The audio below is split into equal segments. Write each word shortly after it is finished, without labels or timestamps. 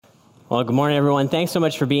Well, good morning, everyone. Thanks so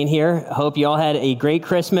much for being here. I hope you all had a great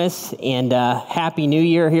Christmas and Happy New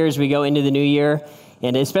Year here as we go into the new year.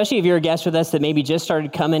 And especially if you're a guest with us that maybe just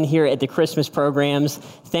started coming here at the Christmas programs,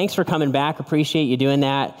 thanks for coming back. Appreciate you doing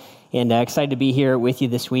that. And excited to be here with you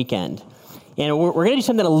this weekend. And we're going to do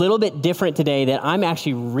something a little bit different today that I'm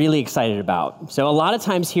actually really excited about. So a lot of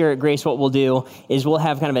times here at Grace, what we'll do is we'll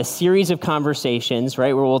have kind of a series of conversations,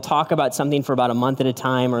 right, where we'll talk about something for about a month at a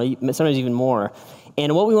time or sometimes even more.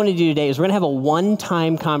 And what we want to do today is we're going to have a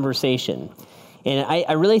one-time conversation. And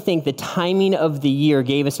I really think the timing of the year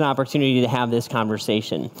gave us an opportunity to have this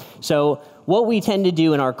conversation. So what we tend to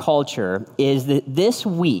do in our culture is that this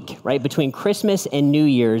week, right, between Christmas and New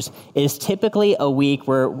Year's is typically a week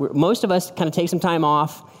where most of us kind of take some time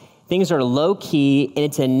off. Things are low-key, and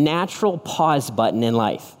it's a natural pause button in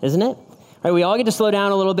life, isn't it? Right, we all get to slow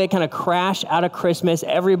down a little bit, kind of crash out of Christmas.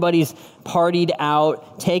 Everybody's partied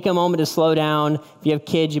out. Take a moment to slow down. If you have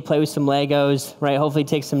kids, you play with some Legos, right? Hopefully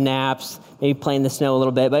take some naps, maybe play in the snow a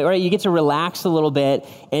little bit. But right, you get to relax a little bit,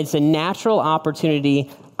 and it's a natural opportunity,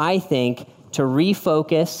 I think, to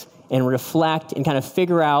refocus and reflect and kind of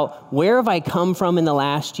figure out where have I come from in the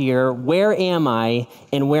last year, where am I,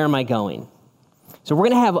 and where am I going? So we're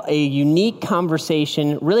going to have a unique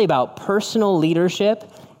conversation really about personal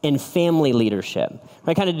leadership and family leadership,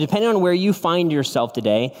 right? Kind of depending on where you find yourself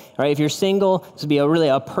today, right? If you're single, this would be really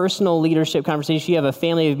a personal leadership conversation. If you have a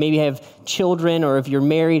family, maybe have children, or if you're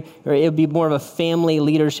married, or it would be more of a family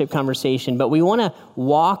leadership conversation. But we want to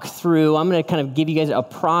walk through, I'm going to kind of give you guys a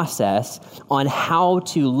process on how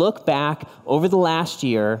to look back over the last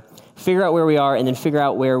year, figure out where we are, and then figure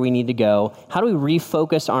out where we need to go. How do we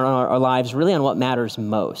refocus on our lives really on what matters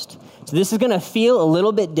most? So this is going to feel a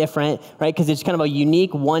little bit different, right? Because it's kind of a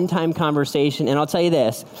unique one-time conversation. And I'll tell you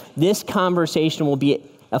this conversation will be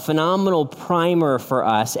a phenomenal primer for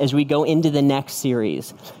us as we go into the next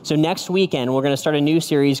series. So next weekend, we're going to start a new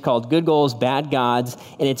series called Good Goals, Bad Gods,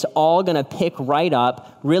 and it's all going to pick right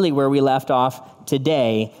up really where we left off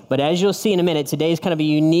today. But as you'll see in a minute, today is kind of a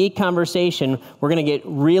unique conversation. We're going to get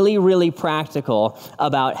really, really practical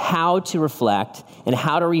about how to reflect and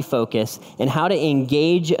how to refocus and how to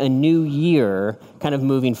engage a new year kind of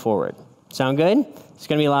moving forward. Sound good? It's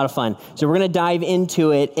going to be a lot of fun. So we're going to dive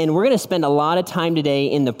into it, and we're going to spend a lot of time today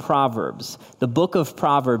in the Proverbs, the book of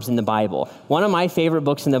Proverbs in the Bible. One of my favorite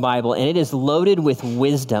books in the Bible, and it is loaded with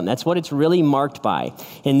wisdom. That's what it's really marked by.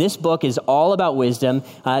 And this book is all about wisdom.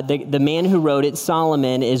 The man who wrote it,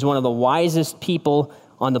 Solomon, is one of the wisest people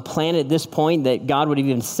on the planet at this point, that God would have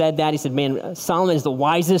even said that. He said, man, Solomon is the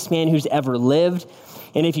wisest man who's ever lived.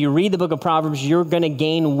 And if you read the book of Proverbs, you're going to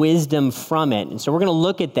gain wisdom from it. And so we're going to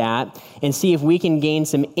look at that and see if we can gain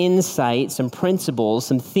some insight, some principles,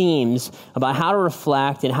 some themes about how to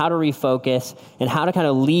reflect and how to refocus and how to kind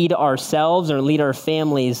of lead ourselves or lead our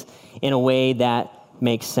families in a way that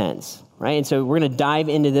makes sense, right? And so we're going to dive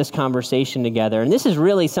into this conversation together. And this is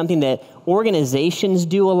really something that organizations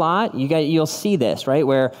do a lot. You'll see this, right?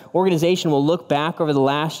 Where organization will look back over the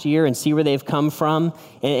last year and see where they've come from,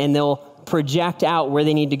 and they'll project out where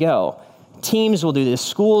they need to go. Teams will do this.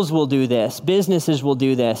 Schools will do this. Businesses will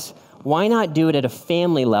do this. Why not do it at a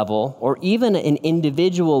family level or even an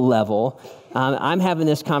individual level? I'm having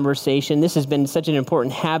this conversation. This has been such an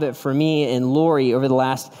important habit for me and Lori over the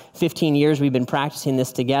last 15 years. We've been practicing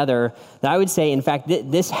this together. That I would say, in fact,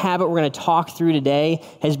 this habit we're going to talk through today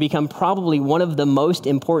has become probably one of the most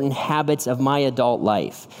important habits of my adult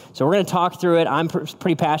life. So we're going to talk through it. I'm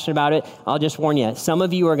pretty passionate about it. I'll just warn you, some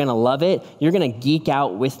of you are going to love it. You're going to geek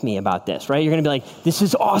out with me about this, right? You're going to be like, this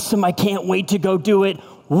is awesome. I can't wait to go do it.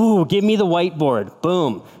 Ooh, give me the whiteboard.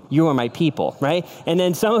 Boom. You are my people, right? And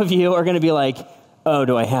then some of you are going to be like, oh,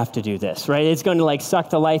 do I have to do this, right? It's going to like suck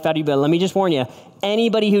the life out of you. But let me just warn you,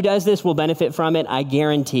 anybody who does this will benefit from it. I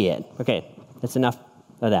guarantee it. Okay, that's enough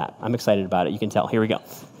of that. I'm excited about it. You can tell. Here we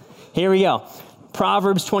go.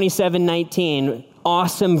 Proverbs 27:19,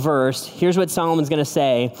 awesome verse. Here's what Solomon's going to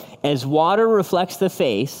say. As water reflects the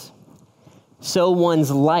face, so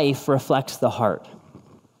one's life reflects the heart.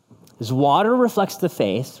 As water reflects the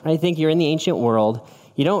face, right? I think you're in the ancient world.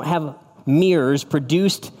 You don't have mirrors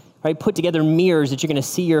produced, right? Put together mirrors that you're going to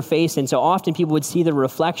see your face in. So often people would see the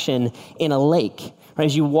reflection in a lake, right?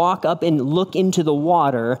 As you walk up and look into the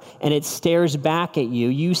water and it stares back at you,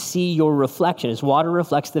 you see your reflection. As water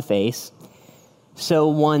reflects the face, so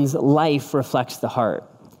one's life reflects the heart,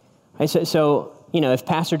 right? So if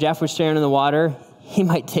Pastor Jeff was staring in the water, he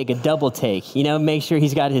might take a double take, make sure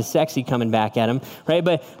he's got his sexy coming back at him, right?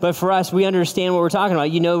 But for us, we understand what we're talking about.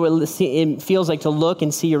 What it feels like to look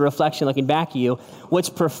and see your reflection looking back at you. What's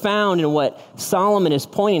profound and what Solomon is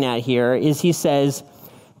pointing at here is he says,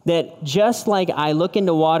 that just like I look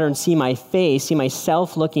into water and see my face, see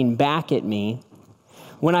myself looking back at me,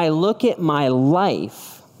 when I look at my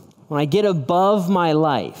life, when I get above my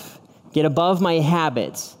life, get above my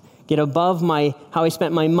habits, get above how I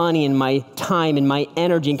spent my money and my time and my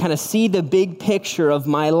energy and kind of see the big picture of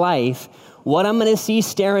my life, what I'm going to see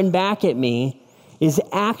staring back at me is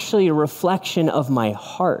actually a reflection of my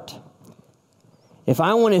heart. If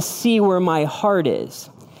I want to see where my heart is,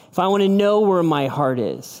 if I want to know where my heart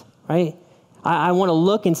is, right? I want to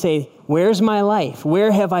look and say, where's my life?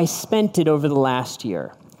 Where have I spent it over the last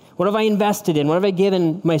year? What have I invested in? What have I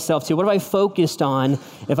given myself to? What have I focused on?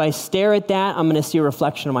 If I stare at that, I'm going to see a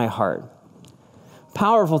reflection of my heart.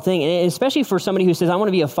 Powerful thing, and especially for somebody who says, I want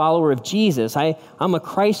to be a follower of Jesus. I'm a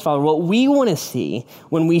Christ follower. What we want to see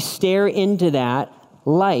when we stare into that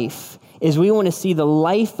life is we want to see the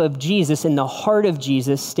life of Jesus and the heart of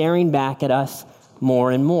Jesus staring back at us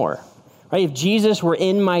more and more. Right? If Jesus were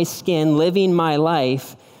in my skin, living my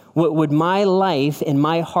life, would my life and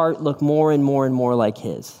my heart look more and more and more like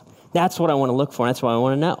his? That's what I want to look for. That's what I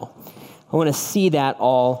want to know. I want to see that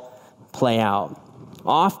all play out.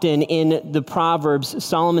 Often in the Proverbs,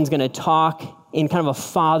 Solomon's going to talk in kind of a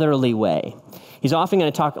fatherly way. He's often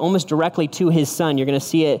going to talk almost directly to his son. You're going to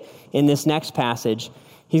see it in this next passage.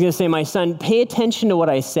 He's going to say, my son, pay attention to what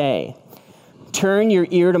I say. Turn your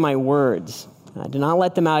ear to my words. Do not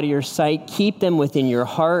let them out of your sight. Keep them within your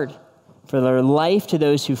heart, for their life to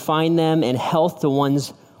those who find them and health to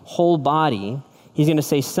one's whole body. He's going to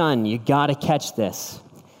say, son, you got to catch this.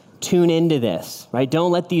 Tune into this, right?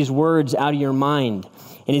 Don't let these words out of your mind.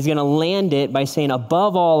 And he's going to land it by saying,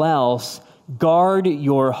 above all else, guard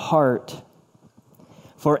your heart,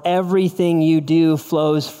 for everything you do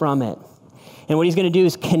flows from it. And what he's going to do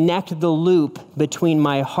is connect the loop between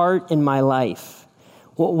my heart and my life.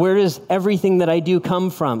 Well, where does everything that I do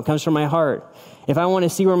come from? It comes from my heart. If I want to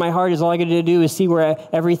see where my heart is, all I got to do is see where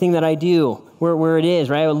everything that I do, where it is,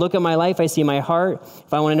 right? I look at my life, I see my heart.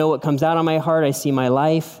 If I want to know what comes out of my heart, I see my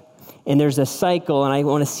life. And there's a cycle, and I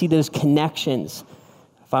want to see those connections.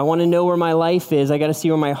 If I want to know where my life is, I got to see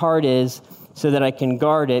where my heart is so that I can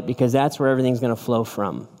guard it, because that's where everything's going to flow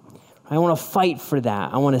from. I want to fight for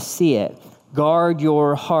that. I want to see it. Guard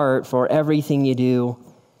your heart, for everything you do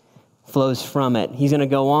flows from it. He's going to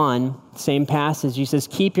go on, same passage. He says,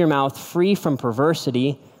 keep your mouth free from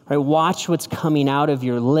perversity. Right? Watch what's coming out of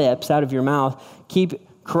your lips, out of your mouth.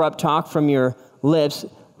 Keep corrupt talk from your lips.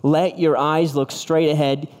 Let your eyes look straight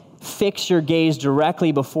ahead. Fix your gaze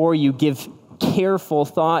directly before you. Give careful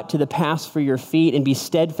thought to the paths for your feet and be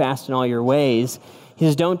steadfast in all your ways. He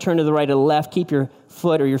says, don't turn to the right or the left. Keep your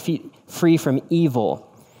foot or your feet free from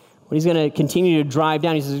evil. When he's going to continue to drive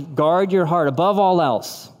down, he says, guard your heart above all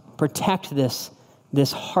else. Protect this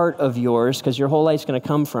heart of yours, because your whole life's going to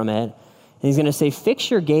come from it. And he's going to say,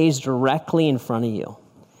 fix your gaze directly in front of you.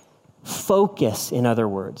 Focus, in other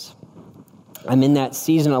words. I'm in that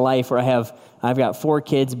season of life where I've got 4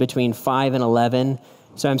 kids between 5 and 11.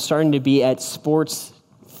 So I'm starting to be at sports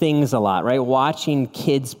things a lot, right? Watching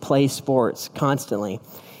kids play sports constantly.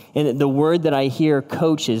 And the word that I hear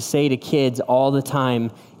coaches say to kids all the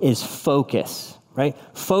time is focus, right?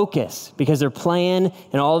 Focus, because they're playing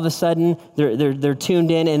and all of a sudden they're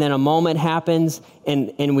tuned in, and then a moment happens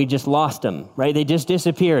and we just lost them, right? They just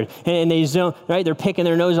disappeared and they zone, right? They're picking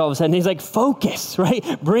their nose all of a sudden. He's like, focus, right?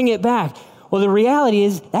 Bring it back. Well, the reality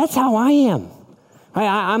is that's how I am. Right?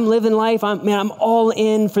 I'm living life. I'm all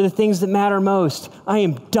in for the things that matter most. I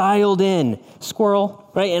am dialed in. Squirrel,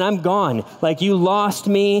 right? And I'm gone. Like, you lost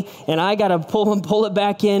me, and I got to pull it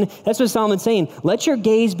back in. That's what Solomon's saying. Let your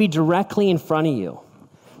gaze be directly in front of you.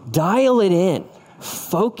 Dial it in.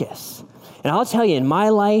 Focus. And I'll tell you, in my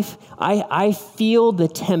life, I feel the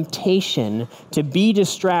temptation to be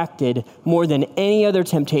distracted more than any other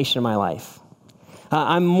temptation in my life.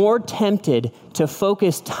 I'm more tempted to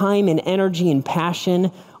focus time and energy and passion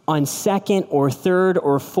on second or third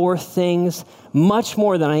or fourth things, much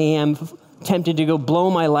more than I am tempted to go blow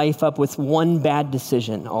my life up with one bad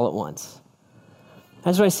decision all at once.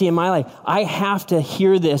 That's what I see in my life. I have to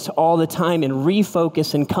hear this all the time and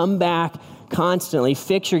refocus and come back constantly.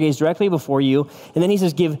 Fix your gaze directly before you. And then he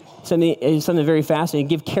says, give something very fascinating.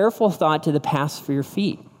 Give careful thought to the paths for your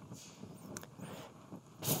feet.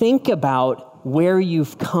 Think about where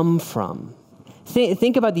you've come from.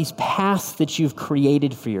 Think about these paths that you've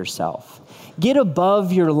created for yourself. Get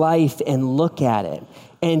above your life and look at it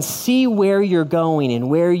and see where you're going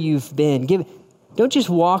and where you've been. Don't just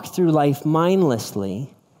walk through life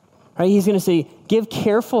mindlessly. Right? He's going to say, give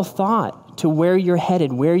careful thought to where you're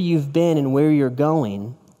headed, where you've been, and where you're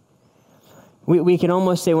going. We can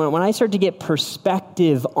almost say, when I start to get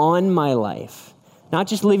perspective on my life, not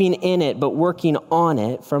just living in it, but working on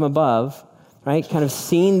it from above, right? Kind of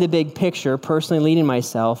seeing the big picture, personally leading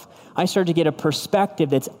myself, I start to get a perspective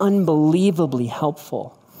that's unbelievably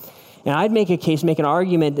helpful. And I'd make an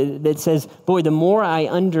argument that says, boy, the more I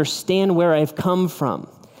understand where I've come from,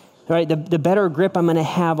 right, the better grip I'm going to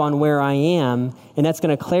have on where I am, and that's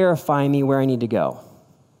going to clarify me where I need to go.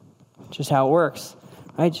 Just how it works,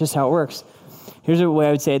 right? Just how it works. Here's a way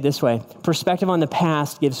I would say it this way. Perspective on the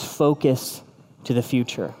past gives focus to the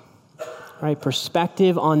future, right?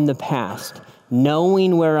 Perspective on the past,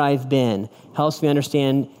 knowing where I've been, helps me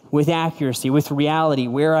understand with accuracy, with reality,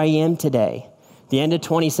 where I am today. The end of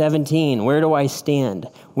 2017, where do I stand?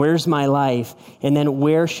 Where's my life? And then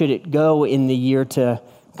where should it go in the year to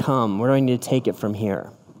come? Where do I need to take it from here?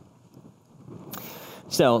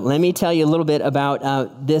 So let me tell you a little bit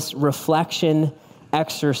about this reflection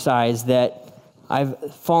exercise that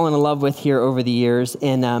I've fallen in love with here over the years.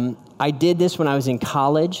 And I did this when I was in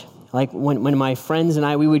college. Like when my friends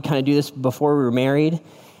and we would kind of do this before we were married.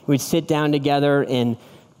 We'd sit down together and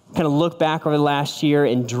kind of look back over the last year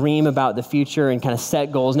and dream about the future and kind of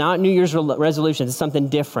set goals. Not New Year's resolutions, it's something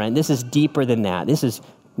different. This is deeper than that. This is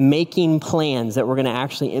making plans that we're going to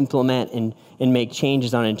actually implement and make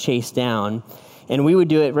changes on and chase down. And we would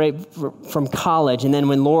do it right from college. And then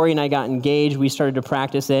when Lori and I got engaged, we started to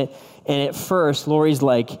practice it. And at first, Lori's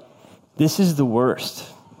like, this is the worst.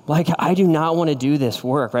 Like, I do not want to do this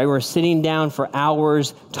work, right? We're sitting down for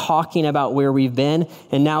hours talking about where we've been.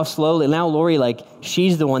 And now Lori, like,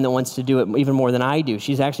 she's the one that wants to do it even more than I do.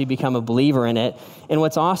 She's actually become a believer in it. And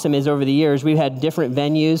what's awesome is over the years, we've had different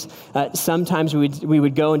venues. Sometimes we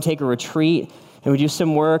would go and take a retreat and we do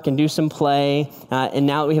some work and do some play. And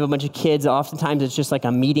now that we have a bunch of kids, oftentimes it's just like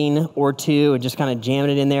a meeting or two and just kind of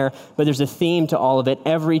jamming it in there. But there's a theme to all of it.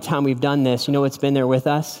 Every time we've done this, you know what's been there with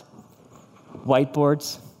us?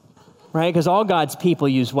 Whiteboards, right? Because all God's people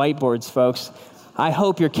use whiteboards, folks. I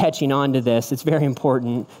hope you're catching on to this. It's very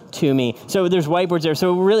important to me. So there's whiteboards there.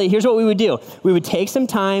 So really, here's what we would do. We would take some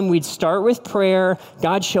time. We'd start with prayer.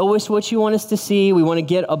 God, show us what you want us to see. We want to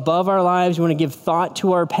get above our lives. We want to give thought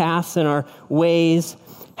to our paths and our ways.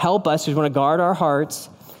 Help us. We want to guard our hearts.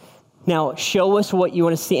 Now, show us what you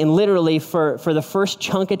want to see. And literally, for the first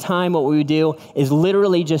chunk of time, what we would do is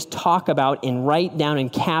literally just talk about and write down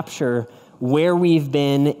and capture where we've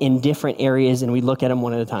been in different areas, and we look at them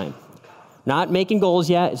one at a time. Not making goals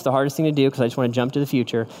yet. It's the hardest thing to do because I just want to jump to the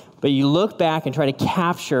future. But you look back and try to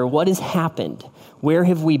capture what has happened. Where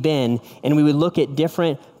have we been? And we would look at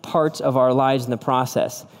different parts of our lives in the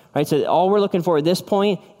process. Right? So all we're looking for at this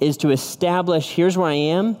point is to establish, here's where I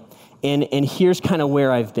am, and here's kind of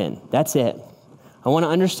where I've been. That's it. I want to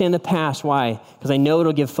understand the past. Why? Because I know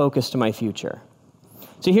it'll give focus to my future.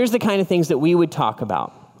 So here's the kind of things that we would talk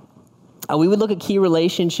about. We would look at key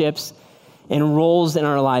relationships and roles in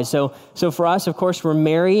our lives. So for us, of course, we're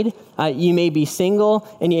married. You may be single,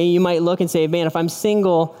 and you might look and say, man, if I'm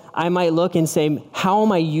single, I might look and say, how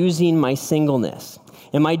am I using my singleness?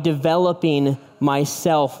 Am I developing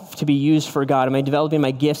myself to be used for God? Am I developing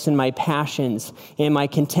my gifts and my passions? Am I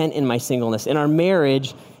content in my singleness? In our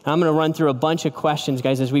marriage, I'm going to run through a bunch of questions,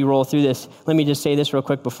 guys, as we roll through this. Let me just say this real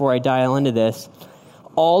quick before I dial into this.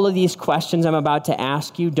 All of these questions I'm about to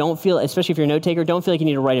ask you, don't feel, especially if you're a note taker, don't feel like you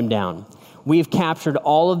need to write them down. We've captured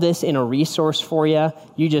all of this in a resource for you.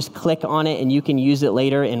 You just click on it and you can use it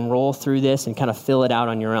later and roll through this and kind of fill it out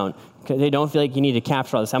on your own. They don't feel like you need to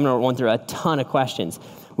capture all this. I'm going to run through a ton of questions.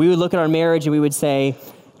 We would look at our marriage and we would say,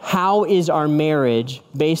 how is our marriage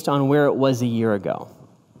based on where it was a year ago?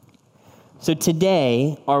 So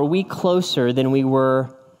today, are we closer than we were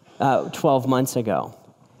 12 months ago?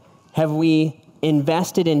 Have we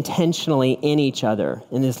invested intentionally in each other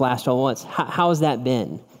in this last 12 months? How has that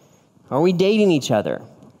been? Are we dating each other?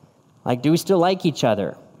 Like, do we still like each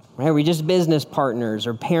other? Right? Are we just business partners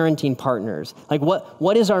or parenting partners? Like,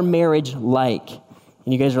 what is our marriage like?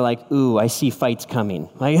 And you guys are like, ooh, I see fights coming.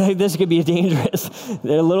 Like this could be dangerous.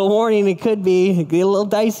 A little warning, it could be a little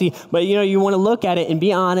dicey. But, you want to look at it and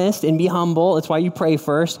be honest and be humble. That's why you pray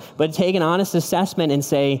first. But take an honest assessment and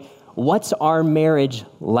say, what's our marriage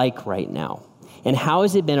like right now? And how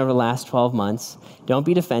has it been over the last 12 months? Don't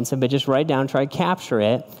be defensive, but just write down, try to capture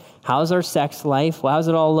it. How's our sex life? Well, how's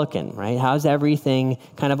it all looking, right? How's everything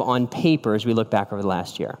kind of on paper as we look back over the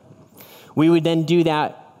last year? We would then do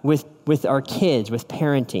that with our kids, with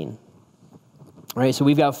parenting, right? So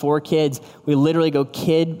we've got 4 kids. We literally go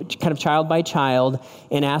kind of child by child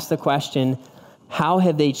and ask the question, how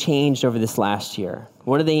have they changed over this last year?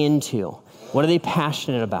 What are they into? What are they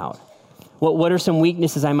passionate about? What are some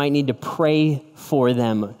weaknesses I might need to pray for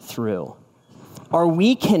them through? Are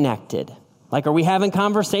we connected? Like, are we having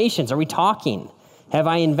conversations? Are we talking? Have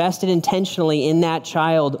I invested intentionally in that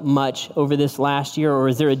child much over this last year, or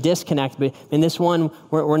is there a disconnect? But in this one,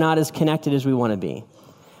 we're not as connected as we want to be.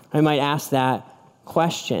 I might ask that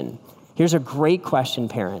question. Here's a great question,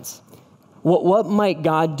 parents. What might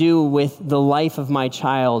God do with the life of my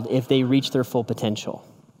child if they reach their full potential?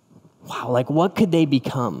 Wow, like what could they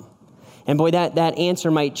become? And boy, that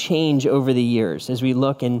answer might change over the years as we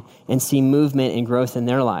look and see movement and growth in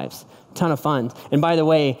their lives. Ton of fun. And by the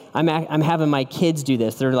way, I'm having my kids do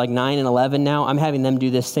this. They're like 9 and 11 now. I'm having them do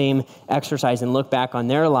this same exercise and look back on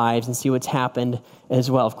their lives and see what's happened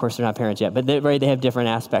as well. Of course, they're not parents yet, but they have different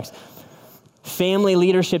aspects. Family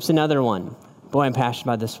leadership's another one. Boy, I'm passionate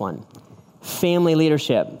about this one. Family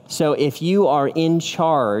leadership. So if you are in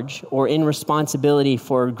charge or in responsibility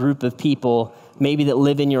for a group of people, maybe that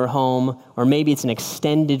live in your home, or maybe it's an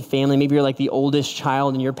extended family, maybe you're like the oldest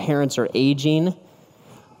child and your parents are aging,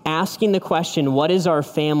 asking the question, what is our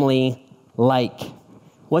family like?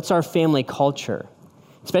 What's our family culture?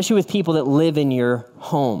 Especially with people that live in your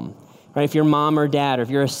home, right? If you're mom or dad, or if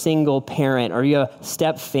you're a single parent, or you're a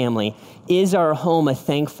step family, is our home a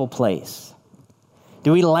thankful place?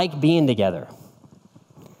 Do we like being together?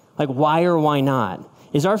 Like why or why not?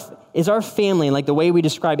 Is our family, like the way we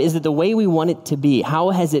describe, is it the way we want it to be? How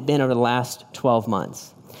has it been over the last 12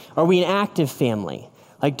 months? Are we an active family?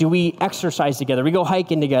 Like, do we exercise together? We go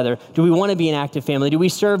hiking together. Do we want to be an active family? Do we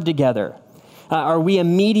serve together? Are we a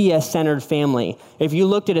media-centered family? If you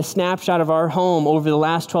looked at a snapshot of our home over the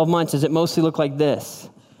last 12 months, does it mostly look like this?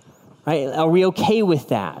 Right? Are we okay with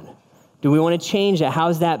that? Do we want to change that?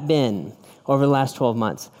 How's that been over the last 12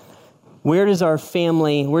 months? Where does our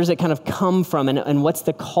family, where does it kind of come from, and what's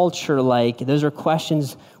the culture like? Those are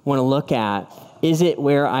questions we want to look at. Is it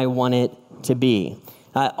where I want it to be?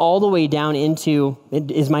 All the way down into,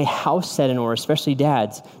 is my house set in order, especially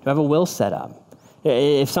dads? Do I have a will set up?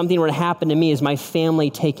 If something were to happen to me, is my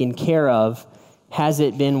family taken care of? Has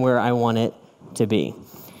it been where I want it to be?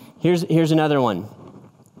 Here's another one.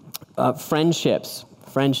 Friendships.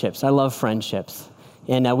 I love friendships.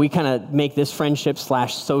 And we kind of make this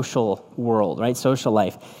friendship/social world, right? Social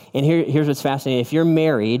life. And here's what's fascinating. If you're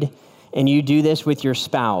married and you do this with your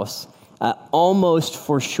spouse, almost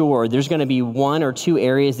for sure, there's going to be 1 or 2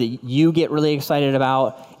 areas that you get really excited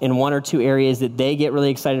about and 1 or 2 areas that they get really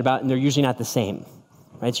excited about, and they're usually not the same.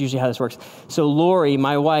 Right? It's usually how this works. So Lori,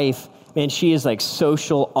 my wife, man, she is like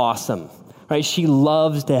social awesome. Right? She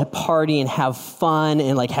loves to party and have fun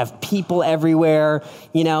and like have people everywhere,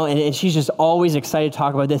 and she's just always excited to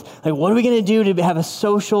talk about this. Like, what are we going to do to have a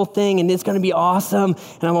social thing? And it's going to be awesome.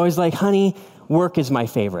 And I'm always like, honey, work is my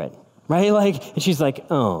favorite. Right? And she's like,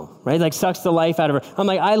 oh, right? Like sucks the life out of her. I'm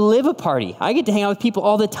like, I live a party. I get to hang out with people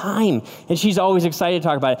all the time. And she's always excited to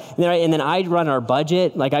talk about it. And then I run our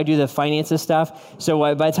budget. Like I do the finances stuff. So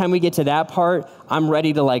by the time we get to that part, I'm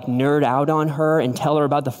ready to like nerd out on her and tell her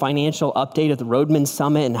about the financial update of the Roadman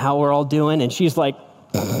Summit and how we're all doing. And she's like,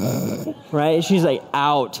 right? She's like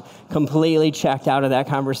out, completely checked out of that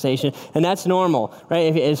conversation. And that's normal,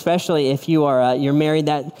 right? Especially if you are, you're married,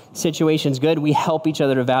 that situation's good. We help each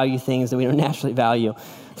other to value things that we don't naturally value.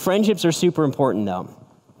 Friendships are super important though.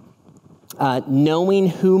 Knowing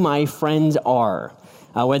who my friends are,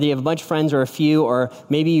 whether you have a bunch of friends or a few, or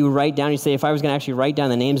maybe you write down, you say, if I was going to actually write down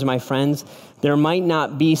the names of my friends, there might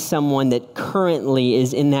not be someone that currently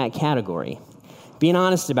is in that category. Being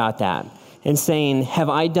honest about that. And saying, have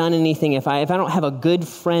I done anything, if I don't have a good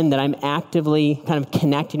friend that I'm actively kind of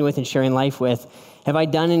connecting with and sharing life with, have I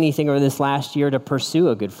done anything over this last year to pursue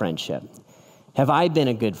a good friendship? Have I been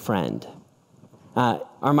a good friend?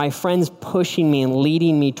 Are my friends pushing me and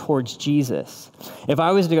leading me towards Jesus? If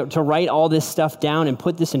I was to write all this stuff down and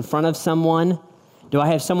put this in front of someone, do I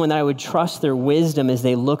have someone that I would trust their wisdom as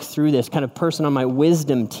they look through this, kind of person on my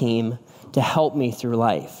wisdom team to help me through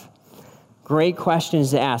life? Great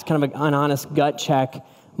questions to ask, kind of an honest gut check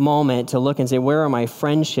moment to look and say, where are my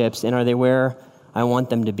friendships and are they where I want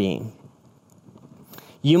them to be?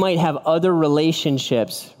 You might have other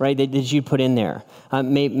relationships, right, that you put in there.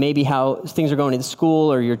 Maybe how things are going in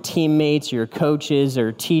school or your teammates, or your coaches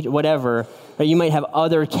or whatever. Right? You might have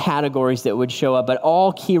other categories that would show up, but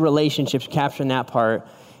all key relationships captured in that part.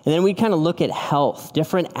 And then we kind of look at health,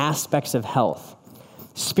 different aspects of health.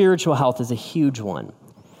 Spiritual health is a huge one.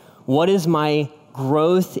 What is my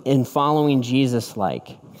growth in following Jesus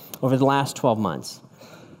like over the last 12 months?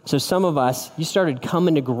 So some of us, you started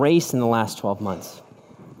coming to grace in the last 12 months.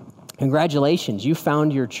 Congratulations, you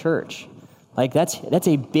found your church. Like that's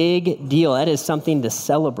a big deal. That is something to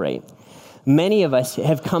celebrate. Many of us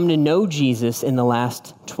have come to know Jesus in the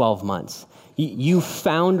last 12 months. You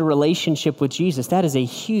found a relationship with Jesus. That is a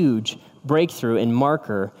huge breakthrough and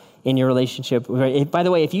marker in your relationship. By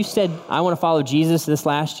the way, if you said, I want to follow Jesus this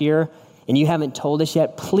last year, and you haven't told us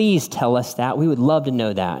yet, please tell us that. We would love to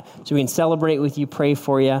know that. So we can celebrate with you, pray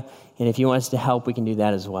for you, and if you want us to help, we can do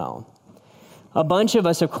that as well. A bunch of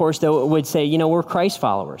us, of course, though, would say, we're Christ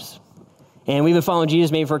followers. And we've been following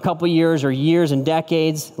Jesus maybe for a couple of years or years and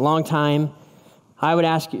decades, a long time. I would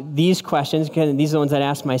ask these questions, because these are the ones I'd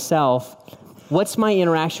ask myself. What's my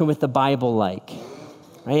interaction with the Bible like?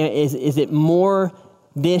 Right? Is it more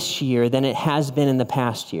this year than it has been in the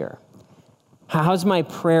past year? How's my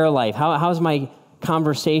prayer life? How's my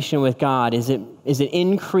conversation with God? Is it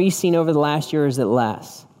increasing over the last year or is it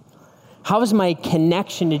less? How is my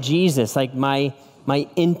connection to Jesus, like my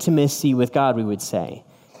intimacy with God, we would say?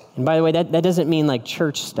 And by the way, that doesn't mean like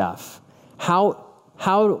church stuff.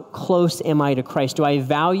 How close am I to Christ? Do I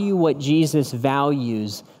value what Jesus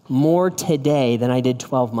values more today than I did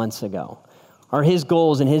 12 months ago? Are his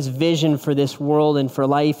goals and his vision for this world and for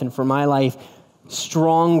life and for my life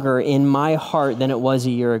stronger in my heart than it was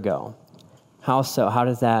a year ago? How so? How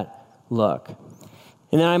does that look?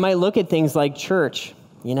 And then I might look at things like church,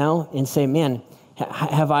 and say, man,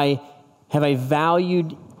 have I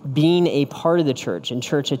valued being a part of the church and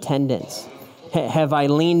church attendance? Have I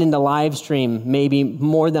leaned into live stream maybe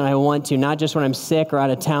more than I want to, not just when I'm sick or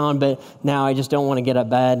out of town, but now I just don't want to get out of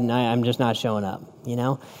bed and I'm just not showing up,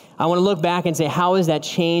 I want to look back and say, how has that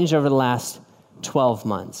changed over the last 12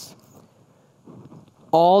 months?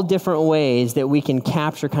 All different ways that we can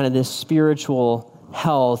capture kind of this spiritual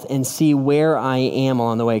health and see where I am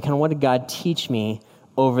along the way. Kind of what did God teach me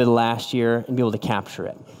over the last year and be able to capture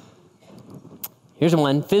it. Here's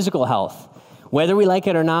one, physical health. Whether we like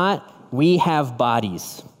it or not, we have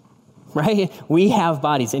bodies, right? We have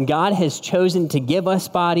bodies, and God has chosen to give us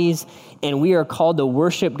bodies, and we are called to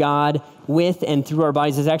worship God with and through our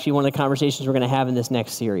bodies. This is actually one of the conversations we're going to have in this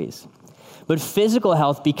next series. But physical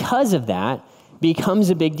health, because of that, becomes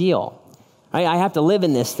a big deal. I have to live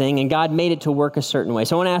in this thing, and God made it to work a certain way.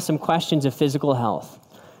 So I want to ask some questions of physical health.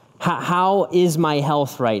 How is my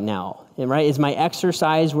health right now? Right? Is my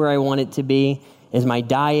exercise where I want it to be? Is my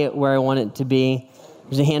diet where I want it to be?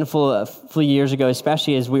 There's a few years ago,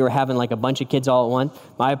 especially as we were having like a bunch of kids all at once,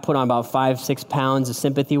 I put on about 5-6 pounds of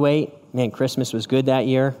sympathy weight. Man, Christmas was good that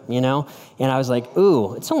year, And I was like,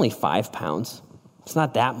 ooh, it's only 5 pounds. It's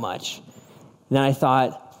not that much. And then I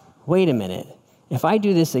thought, wait a minute. If I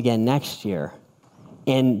do this again next year,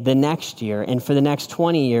 and the next year, and for the next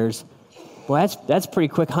 20 years, well, that's pretty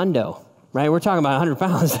quick hundo, right? We're talking about 100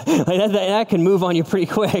 pounds. Like that can move on you pretty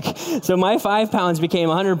quick. So my 5 pounds became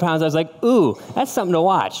 100 pounds. I was like, ooh, that's something to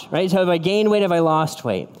watch, right? So have I gained weight? Have I lost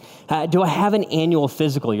weight? Do I have an annual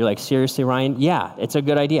physical? You're like, seriously, Ryan? Yeah, it's a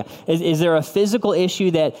good idea. Is there a physical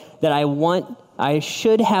issue that I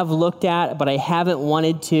should have looked at, but I haven't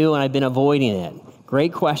wanted to, and I've been avoiding it?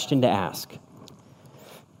 Great question to ask.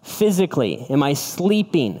 Physically, am I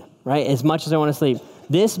sleeping, right, as much as I want to sleep?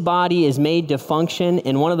 This body is made to function,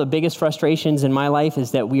 and one of the biggest frustrations in my life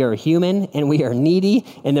is that we are human, and we are needy,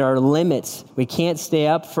 and there are limits. We can't stay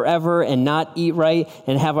up forever and not eat right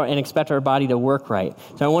and expect our body to work right.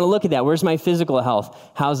 So I want to look at that. Where's my physical health?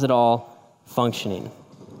 How's it all functioning?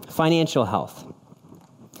 Financial health.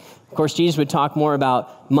 Of course, Jesus would talk more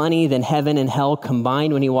about money than heaven and hell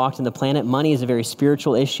combined when he walked on the planet. Money is a very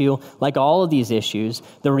spiritual issue. Like all of these issues,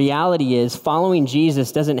 the reality is following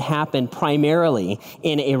Jesus doesn't happen primarily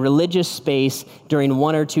in a religious space during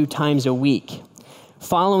 1 or 2 times a week.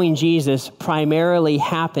 Following Jesus primarily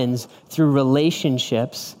happens through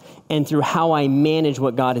relationships and through how I manage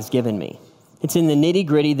what God has given me. It's in the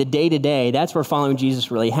nitty-gritty, the day-to-day. That's where following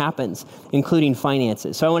Jesus really happens, including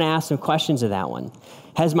finances. So I want to ask some questions of that one.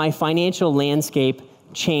 Has my financial landscape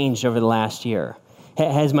changed over the last year?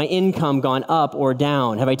 Has my income gone up or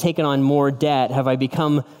down? Have I taken on more debt? Have I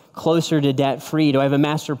become closer to debt-free? Do I have a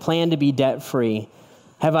master plan to be debt-free?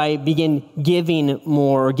 Have I begun giving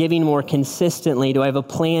more or giving more consistently? Do I have a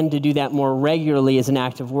plan to do that more regularly as an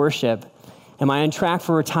act of worship? Am I on track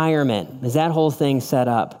for retirement? Is that whole thing set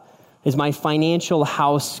up? Is my financial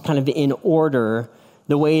house kind of in order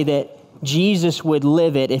the way that Jesus would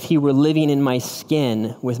live it if he were living in my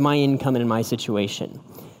skin with my income and in my situation?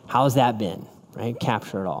 How's that been, right?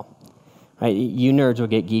 Capture it all, right? You nerds will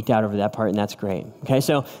get geeked out over that part, and that's great. Okay,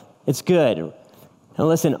 so it's good. Now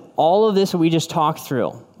listen, all of this we just talked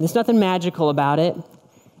through, there's nothing magical about it.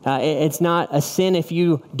 It's not a sin if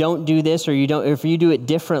you don't do this or if you do it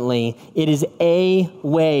differently. It is a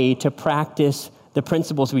way to practice the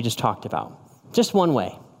principles we just talked about. Just one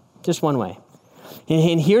way.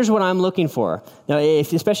 And here's what I'm looking for. Now,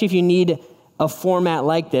 especially if you need a format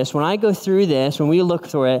like this, when I go through this, when we look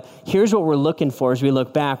through it, here's what we're looking for as we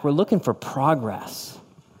look back. We're looking for progress.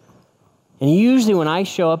 And usually when I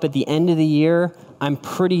show up at the end of the year, I'm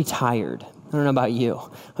pretty tired. I don't know about you.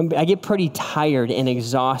 I get pretty tired and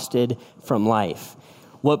exhausted from life.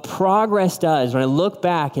 What progress does, when I look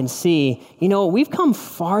back and see, we've come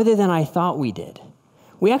farther than I thought we did.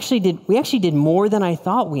 We actually did more than I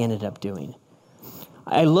thought we ended up doing.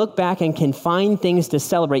 I look back and can find things to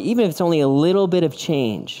celebrate, even if it's only a little bit of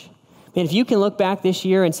change. Man, if you can look back this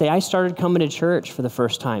year and say, I started coming to church for the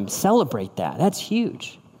first time, celebrate that. That's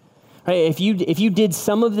huge. Right? If you did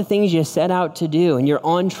some of the things you set out to do and you're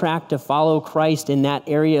on track to follow Christ in that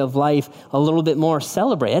area of life a little bit more,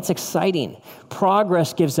 celebrate. That's exciting.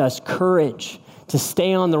 Progress gives us courage to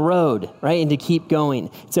stay on the road, right, and to keep going.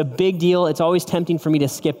 It's a big deal. It's always tempting for me to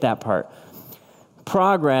skip that part.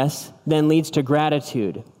 Progress then leads to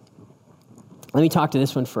gratitude. Let me talk to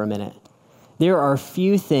this one for a minute. There are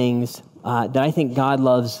few things that I think God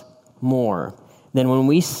loves more than when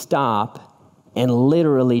we stop and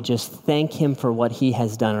literally just thank him for what he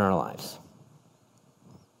has done in our lives.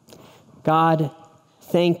 God,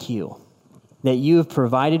 thank you that you have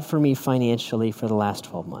provided for me financially for the last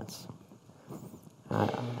 12 months.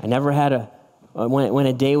 I never had went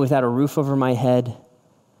a day without a roof over my head.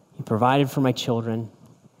 You provided for my children.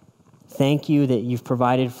 Thank you that you've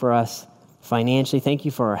provided for us financially. Thank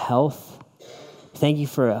you for our health. Thank you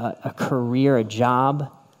for a career, a job,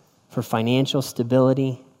 for financial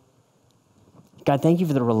stability. God, thank you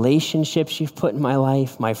for the relationships you've put in my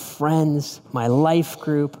life, my friends, my life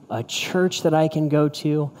group, a church that I can go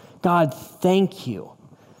to. God, thank you.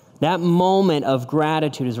 That moment of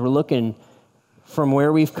gratitude as we're looking from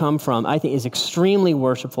where we've come from, I think is extremely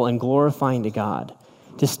worshipful and glorifying to God.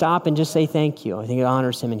 To stop and just say thank you, I think it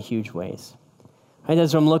honors him in huge ways. Right?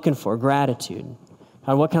 That's what I'm looking for, gratitude.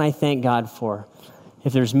 God, what can I thank God for?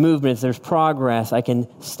 If there's movement, if there's progress, I can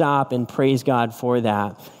stop and praise God for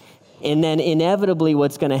that. And then inevitably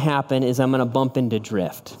what's going to happen is I'm going to bump into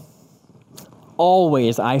drift.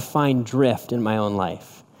 Always I find drift in my own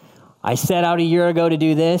life. I set out a year ago to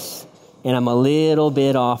do this, and I'm a little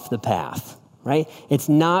bit off the path, right? It's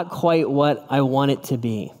not quite what I want it to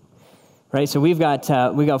be, right? So we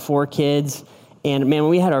got 4 kids, and man, when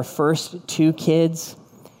we had our first 2 kids,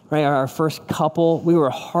 right, our first couple, we were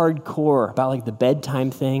hardcore about like the bedtime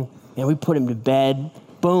thing, and we put them to bed,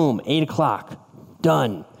 boom, 8 o'clock,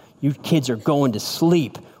 done. You kids are going to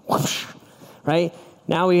sleep, whoosh, right?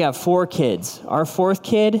 Now we have 4 kids. Our 4th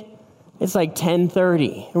kid, it's like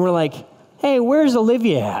 10:30, and we're like, hey, where's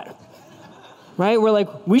Olivia at? Right? We're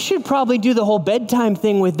like, we should probably do the whole bedtime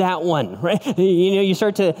thing with that one, right? You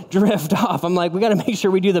start to drift off. I'm like, we got to make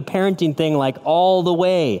sure we do the parenting thing like all the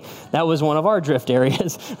way. That was one of our drift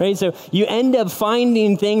areas, right? So you end up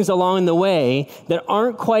finding things along the way that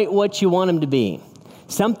aren't quite what you want them to be.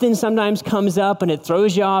 Something sometimes comes up and it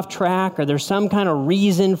throws you off track, or there's some kind of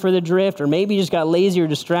reason for the drift, or maybe you just got lazy or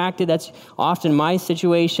distracted. That's often my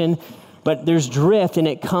situation. But there's drift and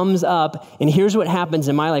it comes up, and here's what happens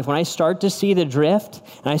in my life. When I start to see the drift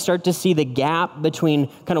and I start to see the gap between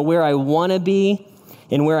kind of where I want to be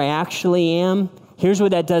and where I actually am, here's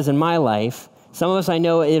what that does in my life. Some of us, I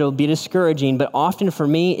know it'll be discouraging, but often for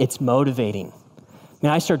me, it's motivating.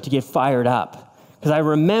 I start to get fired up because I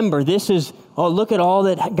remember look at all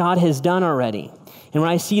that God has done already. And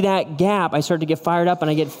when I see that gap, I start to get fired up, and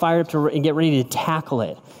I get fired up and get ready to tackle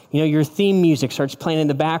it. Your theme music starts playing in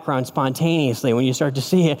the background spontaneously when you start to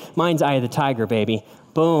see it. Mine's Eye of the Tiger, baby.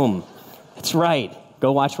 Boom. That's right.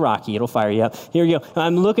 Go watch Rocky. It'll fire you up. Here you go.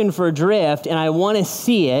 I'm looking for drift, and I want to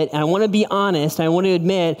see it, and I want to be honest. I want to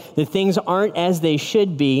admit that things aren't as they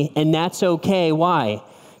should be, and that's okay. Why?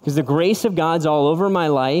 Because the grace of God's all over my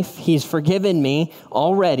life. He's forgiven me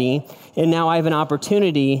already, and now I have an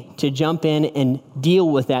opportunity to jump in and deal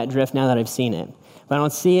with that drift now that I've seen it. If I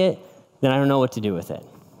don't see it, then I don't know what to do with it,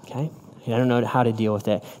 okay? I don't know how to deal with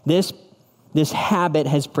it. This habit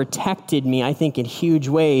has protected me, I think, in huge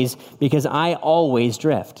ways because I always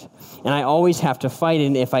drift, and I always have to fight it,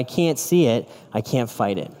 and if I can't see it, I can't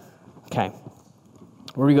fight it, okay?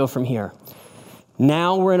 Where do we go from here?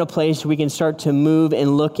 Now we're in a place we can start to move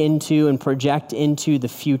and look into and project into the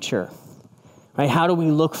future. Right? How do we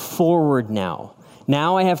look forward now?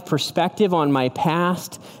 Now I have perspective on my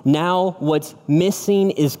past. Now what's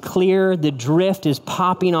missing is clear. The drift is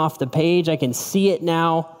popping off the page. I can see it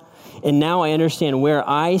now. And now I understand where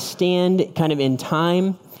I stand kind of in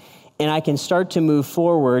time. And I can start to move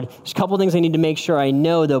forward. There's a couple things I need to make sure I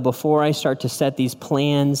know, though, before I start to set these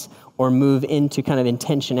plans or move into kind of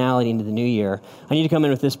intentionality into the new year. I need to come in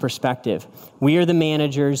with this perspective. We are the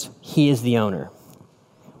managers. He is the owner.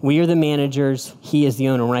 We are the managers. He is the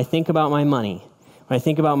owner. When I think about my money, when I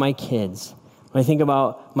think about my kids, when I think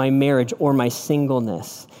about my marriage or my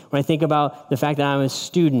singleness, when I think about the fact that I'm a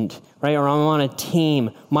student, right, or I'm on a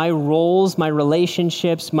team, my roles, my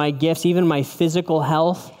relationships, my gifts, even my physical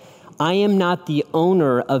health, I am not the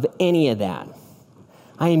owner of any of that.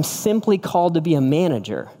 I am simply called to be a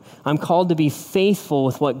manager. I'm called to be faithful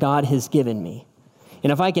with what God has given me.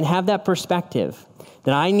 And if I can have that perspective,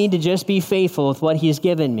 that I need to just be faithful with what he's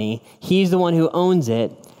given me, he's the one who owns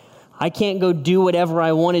it. I can't go do whatever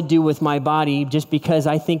I want to do with my body just because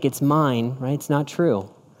I think it's mine, right? It's not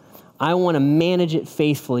true. I want to manage it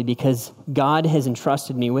faithfully because God has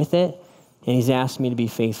entrusted me with it, and he's asked me to be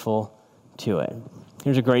faithful to it.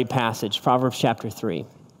 Here's a great passage, Proverbs chapter 3.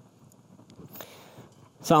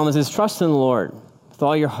 Solomon says, trust in the Lord with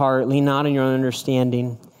all your heart, lean not on your own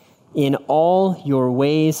understanding. In all your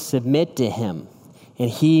ways submit to him, and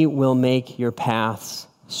he will make your paths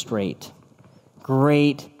straight.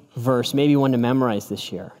 Great verse, maybe one to memorize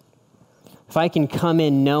this year. If I can come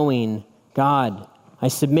in knowing, God, I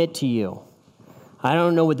submit to you. I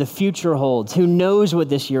don't know what the future holds. Who knows what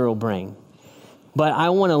this year will bring? But I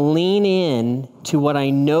want to lean in to what I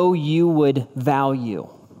know you would value,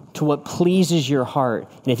 to what pleases your heart.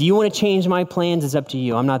 And if you want to change my plans, it's up to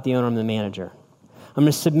you. I'm not the owner, I'm the manager. I'm going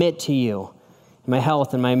to submit to you in my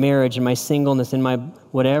health and my marriage and my singleness and my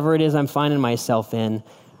whatever it is I'm finding myself in.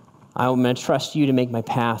 I'm going to trust you to make my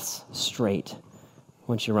paths straight.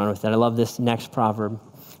 Once you run with that. I love this next proverb.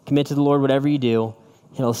 Commit to the Lord whatever you do,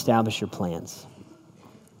 he'll establish your plans.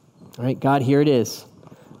 All right, God, here it is.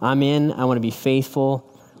 I'm in. I want to be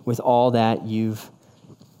faithful with all that you've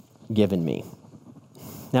given me.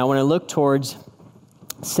 Now, when I look towards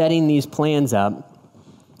setting these plans up,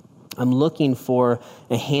 I'm looking for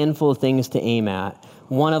a handful of things to aim at.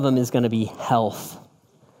 One of them is going to be health.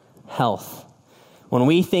 Health. When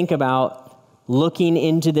we think about looking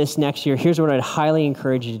into this next year, here's what I'd highly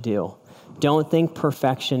encourage you to do. Don't think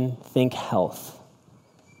perfection, think health.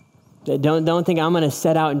 Don't think I'm going to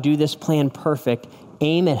set out and do this plan perfect.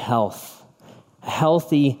 Aim at health, a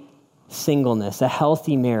healthy singleness, a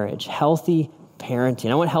healthy marriage, healthy parenting.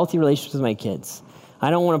 I want healthy relationships with my kids. I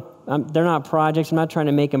don't want to, they're not projects. I'm not trying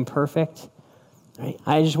to make them perfect. Right?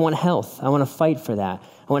 I just want health. I want to fight for that.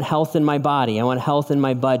 I want health in my body. I want health in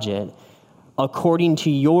my budget. According to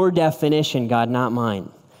your definition, God, not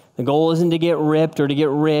mine. The goal isn't to get ripped or to get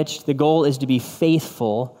rich. The goal is to be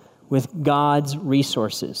faithful with God's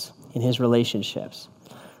resources in his relationships.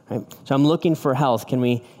 Right? So I'm looking for health. Can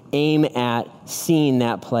we aim at seeing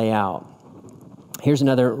that play out? Here's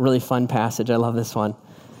another really fun passage. I love this one.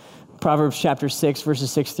 Proverbs chapter 6,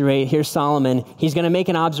 verses 6 through 8. Here's Solomon. He's going to make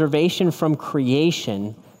an observation from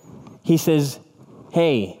creation. He says,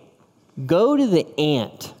 hey, go to the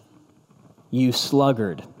ant, you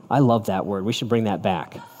sluggard. I love that word. We should bring that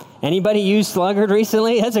back. Anybody use sluggard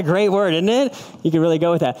recently? That's a great word, isn't it? You can really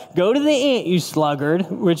go with that. Go to the ant, you sluggard,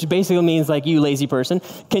 which basically means like you lazy person.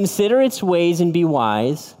 Consider its ways and be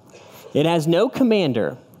wise. It has no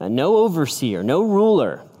commander, no overseer, no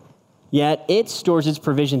ruler. Yet it stores its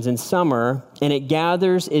provisions in summer, and it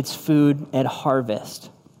gathers its food at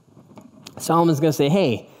harvest. Solomon's going to say,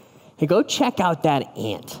 hey, go check out that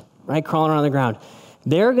ant, right, crawling around the ground.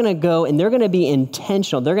 They're going to go, and they're going to be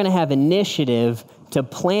intentional. They're going to have initiative to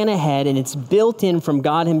plan ahead, and it's built in from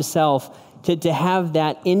God himself to have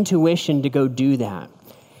that intuition to go do that.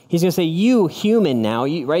 He's going to say, you human now,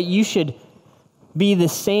 you should be the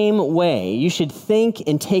same way. You should think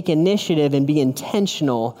and take initiative and be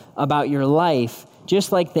intentional about your life,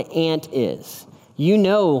 just like the ant is. You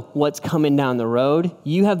know what's coming down the road.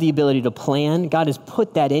 You have the ability to plan. God has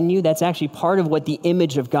put that in you. That's actually part of what the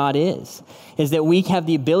image of God is that we have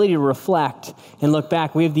the ability to reflect and look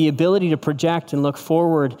back. We have the ability to project and look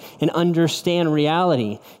forward and understand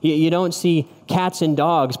reality. You don't see cats and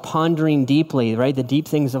dogs pondering deeply, right? The deep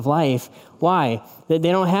things of life. Why? They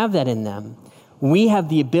don't have that in them. We have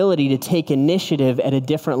the ability to take initiative at a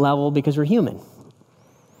different level because we're human.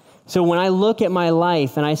 So when I look at my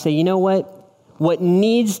life and I say, you know what? What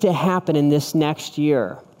needs to happen in this next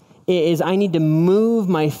year is I need to move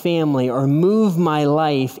my family or move my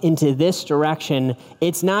life into this direction.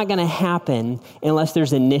 It's not going to happen unless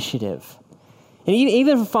there's initiative. And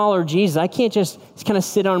even if I follow Jesus, I can't just kind of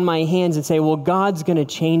sit on my hands and say, well, God's going to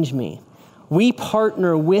change me. We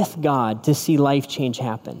partner with God to see life change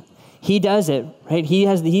happen. He does it, right?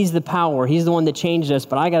 He's the power. He's the one that changed us,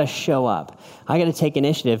 but I got to show up. I got to take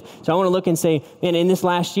initiative. So I want to look and say, man, in this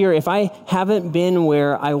last year, if I haven't been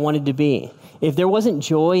where I wanted to be, if there wasn't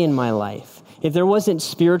joy in my life, if there wasn't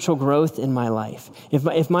spiritual growth in my life,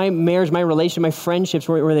 if my marriage, my relationship, my friendships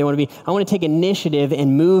were where they want to be, I want to take initiative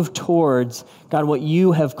and move towards, God, what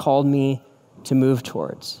you have called me to move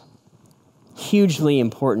towards. hugely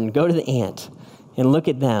important. Go to the ant and look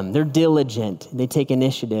at them. They're diligent. They take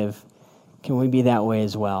initiative. Can we be that way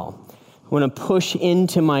as well? I want to push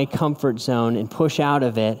into my comfort zone and push out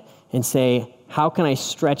of it and say, how can I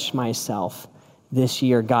stretch myself this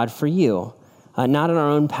year, God, for you? Not in our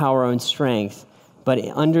own power, our own strength, but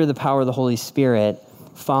under the power of the Holy Spirit,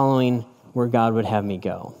 following where God would have me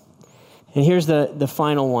go. And here's the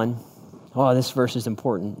final one. Oh, this verse is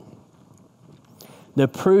important. The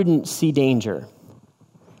prudent see danger,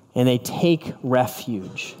 and they take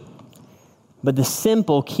refuge. But the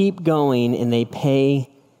simple keep going, and they pay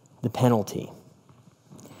the penalty.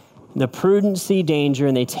 The prudent see danger,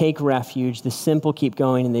 and they take refuge. The simple keep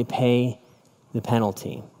going, and they pay the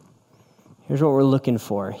penalty. Here's what we're looking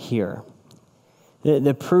for here.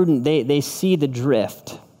 The prudent, they see the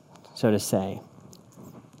drift, so to say.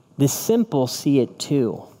 The simple see it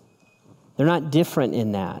too. They're not different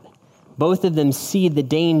in that. Both of them see the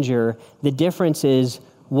danger. The difference is,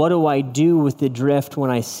 what do I do with the drift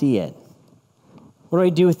when I see it? What do I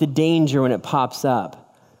do with the danger when it pops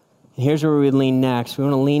up? And here's where we lean next. We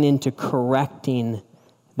want to lean into correcting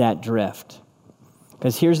that drift.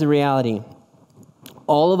 Because here's the reality.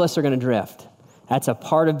 All of us are going to drift. That's a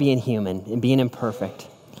part of being human and being imperfect.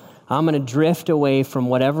 I'm going to drift away from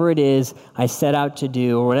whatever it is I set out to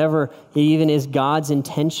do, or whatever it even is God's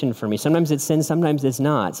intention for me. Sometimes it's sin, sometimes it's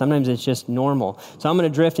not. Sometimes it's just normal. So I'm going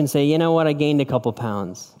to drift and say, you know what, I gained a couple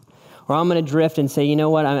pounds. Or I'm going to drift and say, you know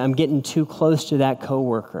what, I'm getting too close to that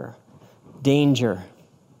coworker. Danger.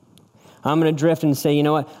 I'm going to drift and say, you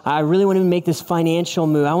know what, I really want to make this financial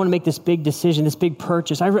move. I want to make this big decision, this big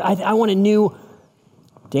purchase. I want a new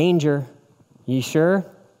danger. You sure?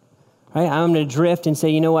 Right? I'm going to drift and say,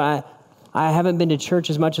 you know what, I haven't been to church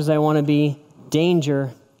as much as I want to be.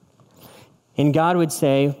 Danger. And God would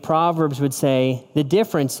say, Proverbs would say, the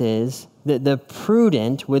difference is that the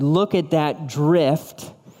prudent would look at that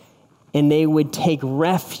drift and they would take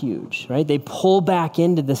refuge, right? They pull back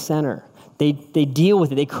into the center. They deal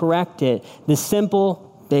with it. They correct it. The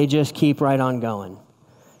simple, they just keep right on going,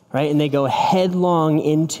 right? And they go headlong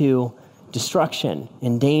into destruction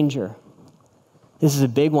and danger. This is a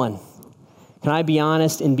big one. Can I be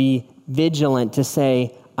honest and be vigilant to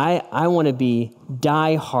say, I want to be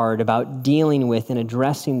die-hard about dealing with and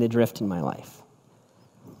addressing the drift in my life,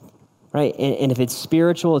 right? And if it's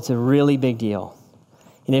spiritual, it's a really big deal.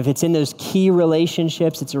 And if it's in those key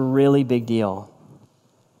relationships, it's a really big deal.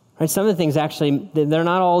 Right? Some of the things actually, they're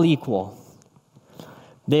not all equal.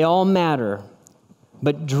 They all matter,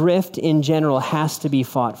 but drift in general has to be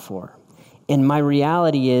fought for. And my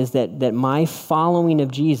reality is that my following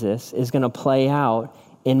of Jesus is going to play out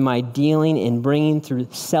in my dealing and bringing through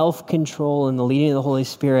self-control and the leading of the Holy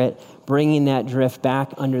Spirit, bringing that drift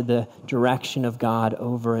back under the direction of God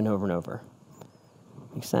over and over and over.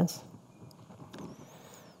 Make sense?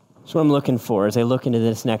 That's what I'm looking for as I look into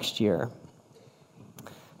this next year.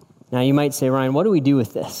 Now, you might say, Ryan, what do we do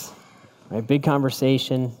with this? Right? Big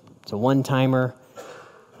conversation. It's a one-timer.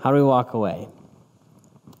 How do we walk away?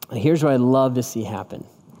 Here's what I'd love to see happen.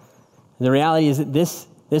 The reality is that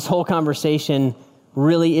this whole conversation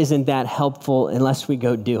really isn't that helpful unless we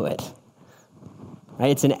go do it. Right?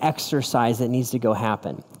 It's an exercise that needs to go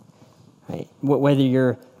happen. Right? Whether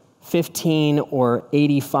you're 15 or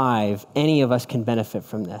 85, any of us can benefit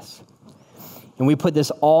from this. And we put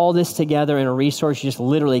all this together in a resource. You just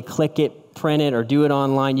literally click it, print it, or do it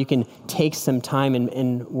online. You can take some time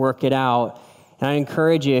and work it out. And I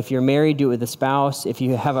encourage you, if you're married, do it with a spouse. If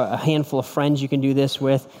you have a handful of friends you can do this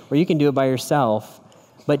with, or you can do it by yourself.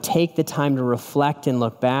 But take the time to reflect and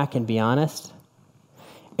look back and be honest.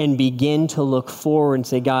 And begin to look forward and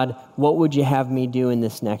say, God, what would you have me do in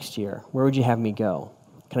this next year? Where would you have me go?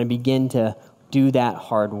 Can I begin to do that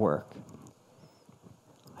hard work?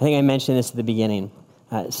 I think I mentioned this at the beginning.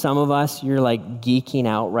 Some of us, you're like geeking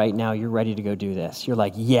out right now. You're ready to go do this. You're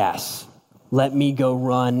like, yes, let me go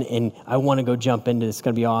run, and I want to go jump into this. It's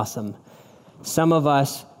going to be awesome. Some of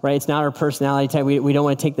us, right, it's not our personality type. We don't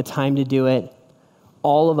want to take the time to do it.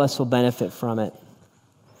 All of us will benefit from it.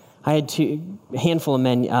 I had a handful of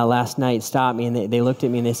men last night stop me, and they looked at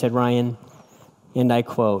me and they said, Ryan, and I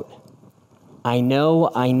quote, I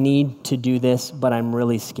know I need to do this, but I'm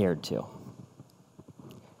really scared to.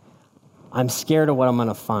 I'm scared of what I'm going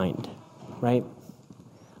to find, right?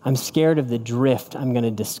 I'm scared of the drift I'm going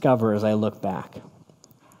to discover as I look back.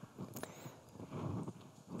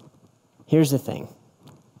 Here's the thing.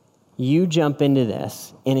 You jump into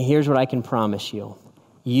this, and here's what I can promise you.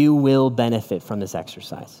 You will benefit from this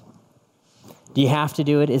exercise. Do you have to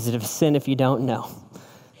do it? Is it a sin if you don't? No,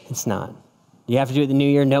 it's not. Do you have to do it the new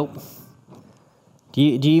year? Nope. Do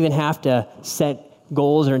you even have to set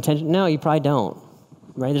goals or intentions? No, you probably don't,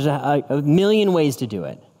 right? There's a million ways to do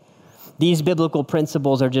it. These biblical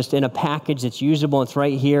principles are just in a package that's usable. It's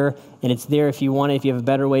right here, and it's there if you want it. If you have a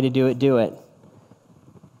better way to do it, do it.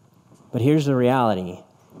 But here's the reality.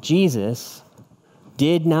 Jesus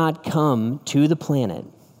did not come to the planet,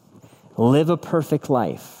 live a perfect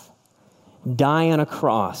life, die on a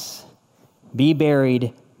cross, be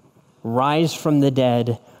buried, rise from the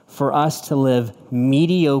dead, for us to live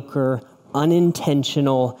mediocre,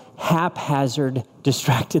 unintentional, haphazard,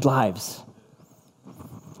 distracted lives.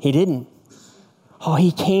 He didn't. Oh,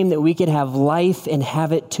 he came that we could have life and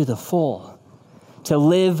have it to the full, to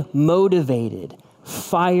live motivated,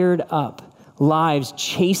 fired up lives,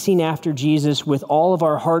 chasing after Jesus with all of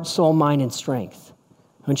our heart, soul, mind, and strength.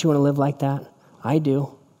 Don't you want to live like that? I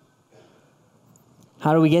do.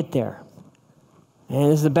 How do we get there?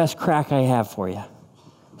 And this is the best crack I have for you.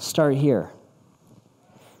 Start here.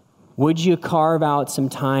 Would you carve out some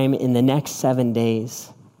time in the next 7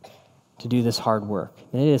 days to do this hard work?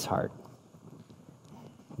 And it is hard,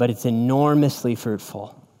 but it's enormously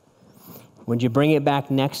fruitful. Would you bring it back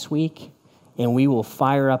next week, and we will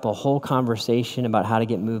fire up a whole conversation about how to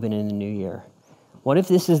get moving in the new year? What if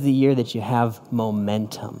this is the year that you have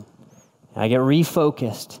momentum? And I get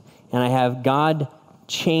refocused, and I have God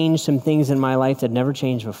change some things in my life that never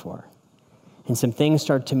changed before, and some things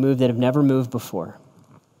start to move that have never moved before.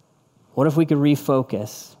 What if we could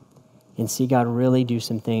refocus and see God really do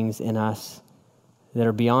some things in us that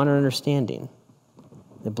are beyond our understanding,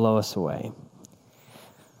 that blow us away?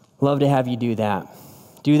 Love to have you do that.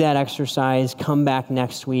 Do that exercise, come back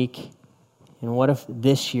next week, and what if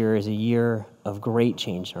this year is a year of great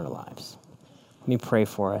change in our lives? Let me pray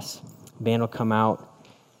for us. The band will come out,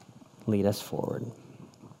 lead us forward.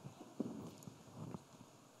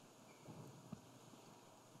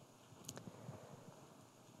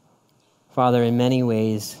 Father, in many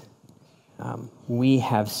ways, we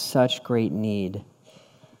have such great need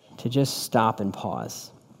to just stop and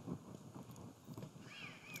pause.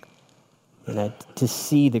 And to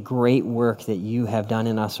see the great work that you have done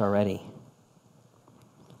in us already.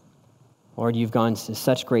 Lord, you've gone to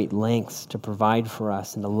such great lengths to provide for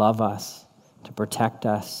us and to love us, to protect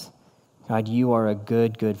us. God, you are a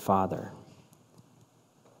good, good Father.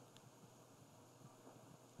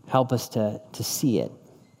 Help us to see it,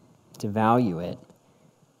 to value it,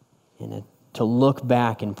 and to look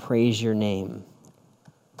back and praise your name.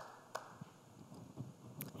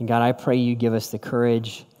 And God, I pray you give us the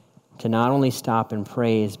courage to not only stop and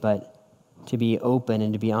praise, but to be open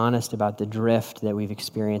and to be honest about the drift that we've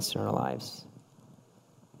experienced in our lives.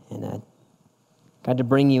 And God, to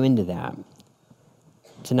bring you into that,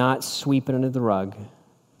 to not sweep it under the rug,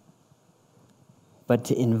 but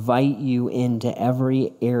to invite you into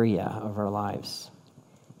every area of our lives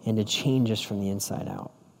and to change us from the inside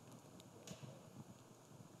out.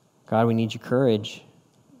 God, we need your courage.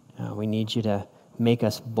 We need you to make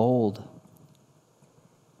us bold.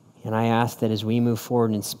 And I ask that as we move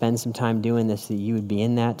forward and spend some time doing this, that you would be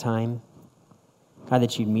in that time. God,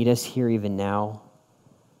 that you'd meet us here even now.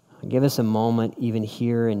 Give us a moment even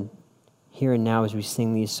here and now as we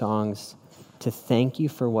sing these songs to thank you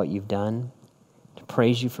for what you've done, to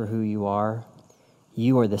praise you for who you are.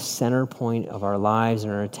 You are the center point of our lives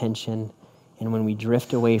and our attention. And when we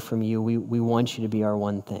drift away from you, we want you to be our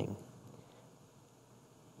one thing.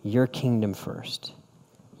 Your kingdom first.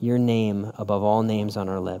 Your name above all names on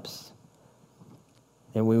our lips.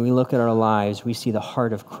 And when we look at our lives, we see the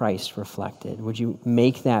heart of Christ reflected. Would you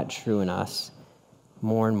make that true in us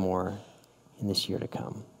more and more in this year to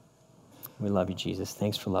come? We love you, Jesus.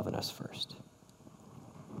 Thanks for loving us first.